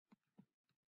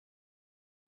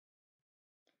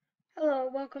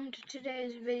Hello, welcome to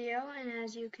today's video, and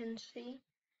as you can see,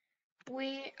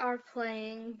 we are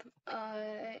playing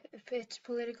it's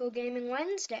Political Gaming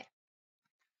Wednesday.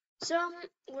 So,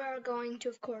 we're going to,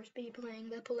 of course, be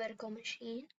playing the political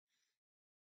machine.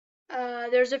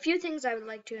 There's a few things I would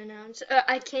like to announce.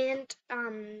 I can't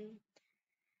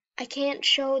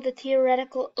show the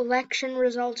theoretical election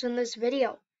results in this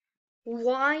video.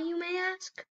 Why, you may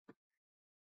ask?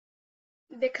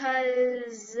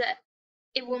 Because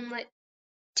it won't let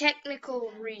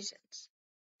technical reasons.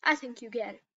 I think you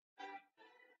get it.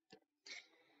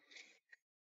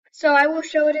 So I will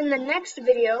show it in the next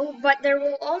video, but there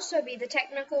will also be the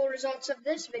technical results of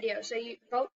this video. So you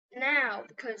vote now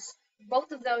because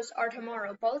both of those are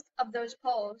tomorrow. Both of those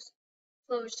polls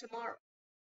close tomorrow.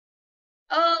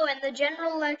 Oh, and the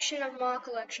general election of mock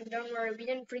election. Don't worry, we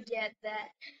didn't forget that.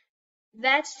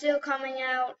 That's still coming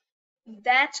out.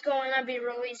 That's going to be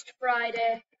released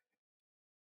Friday.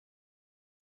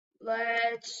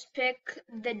 Let's pick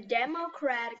the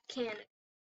Democratic candidate.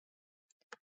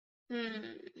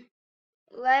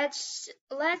 Let's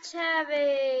have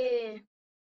a.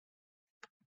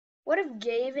 What if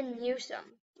Gavin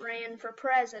Newsom ran for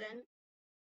president?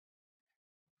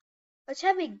 Let's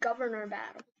have a governor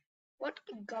battle. What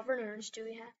governors do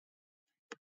we have?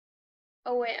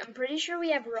 Oh wait, I'm pretty sure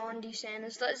we have Ron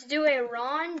DeSantis. Let's do a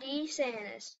Ron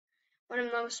DeSantis, one of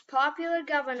the most popular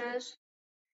governors,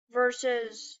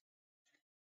 versus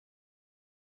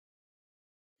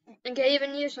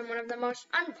Gavin Newsom, one of the most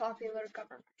unpopular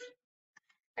governors.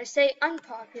 I say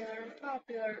unpopular and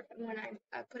popular when I'm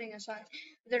putting aside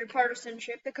their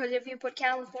partisanship, because if you put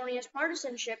California's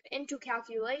partisanship into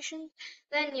calculations,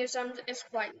 then Newsom is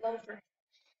quite low for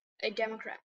a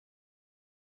Democrat.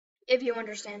 If you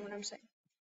understand what I'm saying.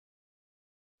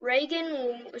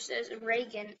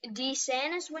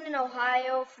 DeSantis win in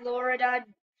Ohio, Florida,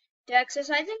 Texas.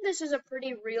 I think this is a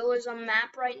pretty realism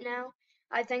map right now.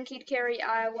 I think he'd carry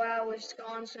Iowa,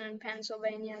 Wisconsin, and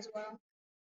Pennsylvania as well.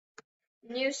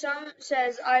 Newsom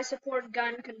says, I support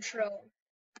gun control.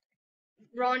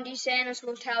 Ron DeSantis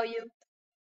will tell you,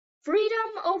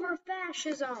 freedom over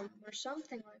fascism, or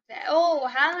something like that. Oh,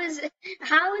 how is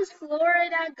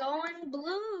Florida going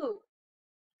blue?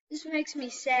 This makes me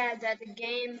sad that the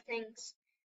game thinks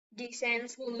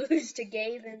DeSantis will lose to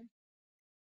Gavin.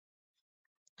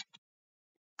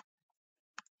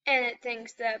 And it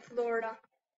thinks that Florida.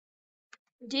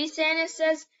 DeSantis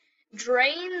says,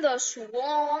 drain the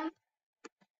swamp.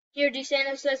 Here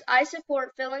DeSantis says, I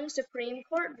support filling Supreme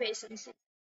Court vacancies.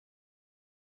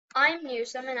 I'm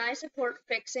Newsom and I support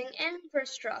fixing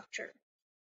infrastructure.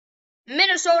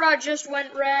 Minnesota just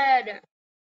went red.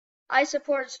 I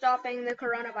support stopping the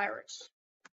coronavirus.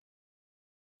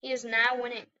 He is now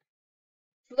winning.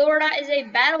 Florida is a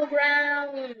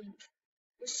battleground.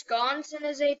 Wisconsin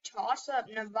is a toss-up.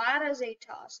 Nevada is a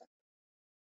toss-up.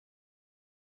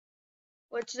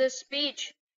 What's this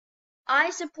speech?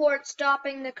 I support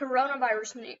stopping the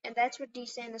coronavirus, and that's what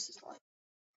DeSantis is like.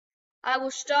 I will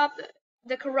stop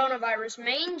the coronavirus.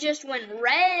 Maine just went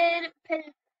red.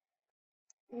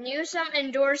 Newsom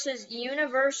endorses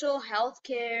universal health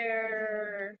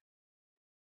care.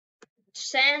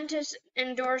 DeSantis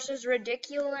endorses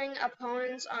ridiculing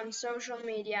opponents on social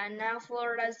media, and now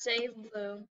Florida's safe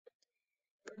blue.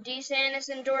 DeSantis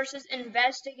endorses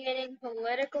investigating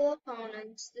political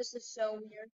opponents. This is so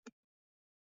weird.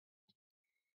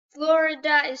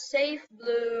 Florida is safe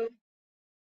blue.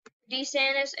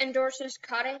 DeSantis endorses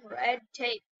cutting red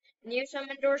tape. Newsom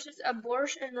endorses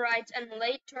abortion rights and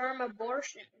late-term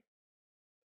abortion.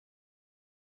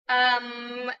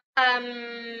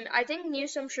 I think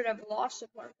Newsom should have lost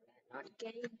support for that, not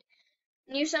gained.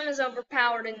 Newsom is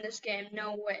overpowered in this game.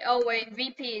 No way. Oh wait,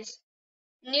 VPs.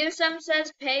 Newsom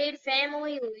says paid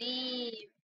family leave.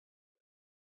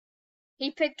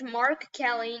 He picked Mark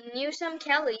Kelly. Newsom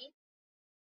Kelly.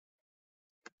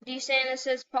 DeSantis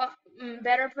says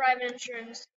better private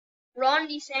insurance. Ron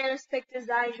DeSantis picked Xi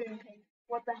Jinping.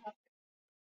 What the heck?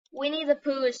 Winnie the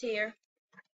Pooh is here.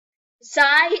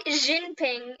 Xi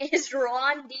Jinping is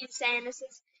Ron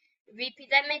DeSantis' VP.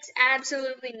 That makes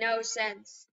absolutely no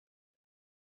sense.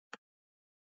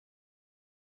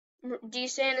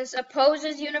 DeSantis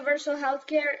opposes universal health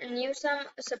care. Newsom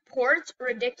supports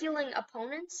ridiculing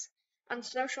opponents on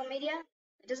social media.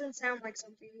 It doesn't sound like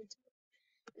something he'd do.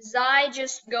 Xi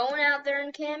just going out there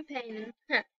and campaigning.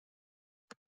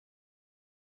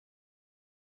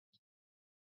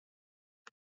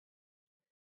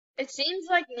 It seems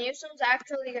like Newsom's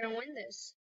actually going to win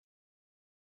this.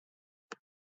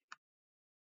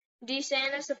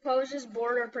 DeSantis opposes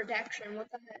border protection. What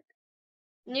the heck?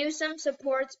 Newsom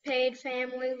supports paid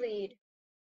family leave.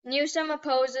 Newsom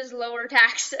opposes lower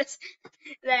taxes.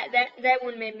 that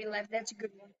one made me laugh. That's a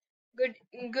good one.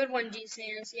 Good one,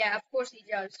 DeSantis. Yeah, of course he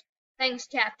does. Thanks,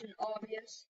 Captain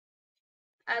Obvious.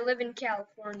 I live in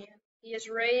California. He has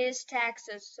raised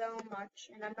taxes so much,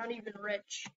 and I'm not even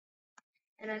rich.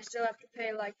 And I still have to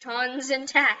pay like tons in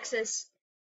taxes.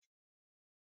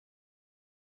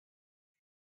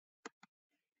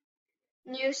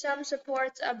 Newsom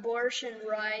supports abortion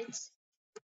rights.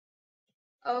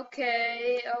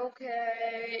 Okay.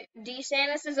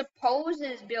 DeSantis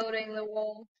opposes building the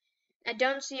wall. I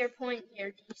don't see your point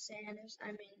here, DeSantis.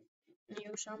 I mean,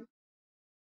 Newsom.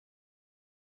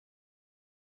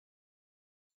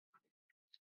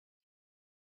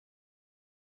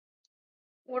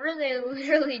 What are they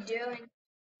literally doing?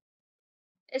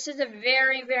 This is a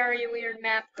very, very weird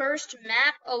map. Cursed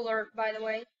map alert, by the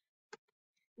way.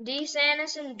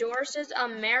 DeSantis endorses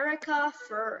America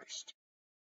First.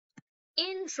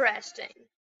 Interesting.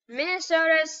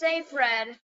 Minnesota is safe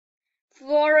red.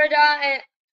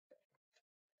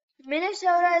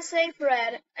 Minnesota is safe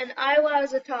red, and Iowa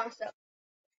is a toss-up.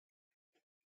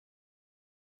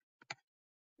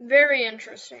 Very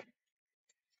interesting.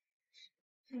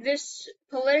 This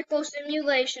political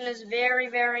simulation is very,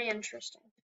 very interesting.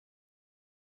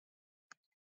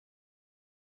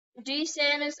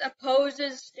 DeSantis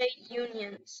opposes state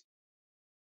unions.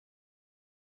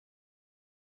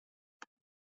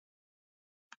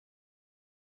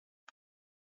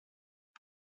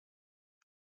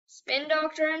 Spin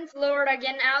doctor in Florida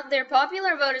getting out there.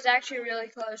 Popular vote is actually really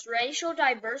close. Racial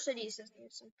diversity, says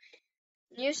Newsom.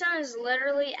 Newsom is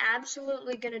literally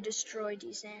absolutely going to destroy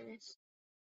DeSantis.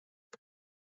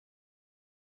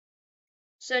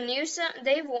 So Newsom,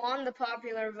 they've won the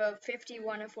popular vote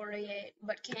 51-48,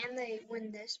 but can they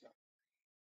win this vote?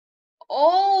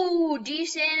 Oh,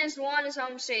 DeSantis won his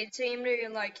home state. It seemed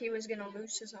like he was going to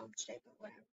lose his home state, but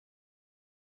whatever.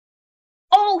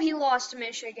 Oh, he lost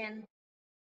Michigan.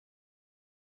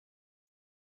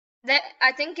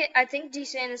 I think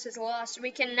DeSantis has lost. We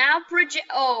can now project.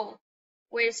 Oh,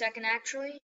 wait a second.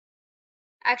 Actually,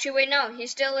 wait. No, he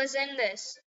still is in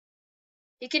this.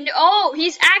 He can do. Oh,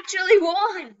 he's actually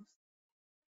won.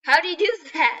 How do you do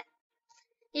that?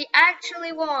 He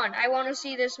actually won. I want to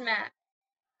see this map.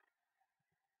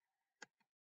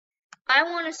 I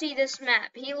want to see this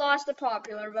map. He lost the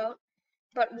popular vote,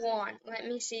 but won. Let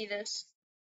me see this.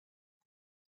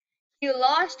 He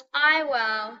lost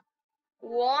Iowa,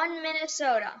 won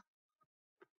Minnesota.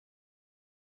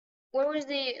 What was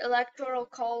the electoral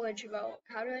college vote?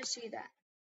 How do I see that?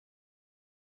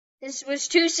 This was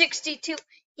 262.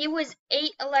 He was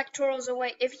 8 electorals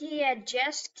away. If he had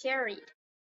just carried,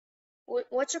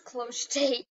 what's a close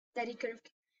state that he could have?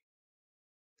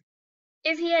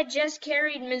 If he had just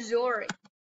carried Missouri,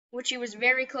 which he was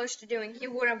very close to doing, he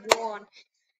would have won.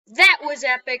 That was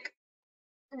epic.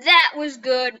 That was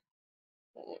good.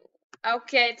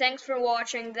 Okay, thanks for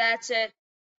watching. That's it.